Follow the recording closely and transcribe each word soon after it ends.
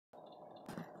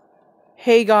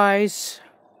Hey guys,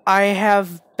 I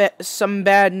have some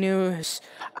bad news.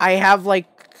 I have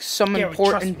some Gary, trust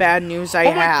important me. bad news I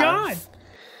Oh my have. God!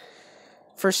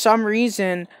 For some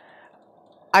reason,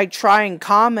 I try and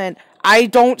comment. I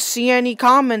don't see any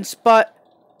comments, but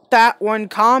that one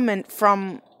comment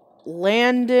from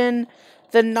Landon,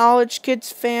 the Knowledge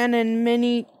Kids fan, and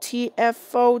Mini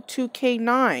TFO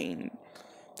 2K9.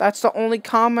 That's the only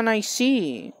comment I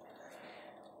see.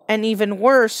 And even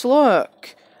worse,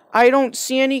 look. I don't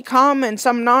see any comments.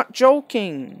 I'm not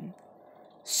joking.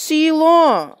 See,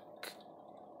 look.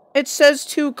 It says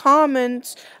 2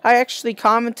 comments. I actually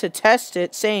comment to test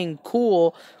it, saying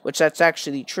cool, which that's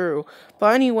actually true.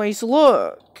 But anyways,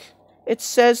 look. It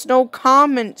says no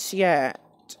comments yet.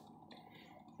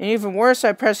 And even worse,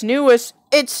 I press newest.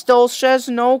 It still says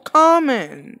no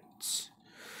comments.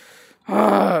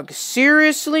 Ugh,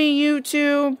 seriously,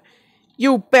 YouTube?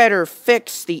 You better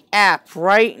fix the app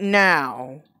right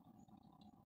now.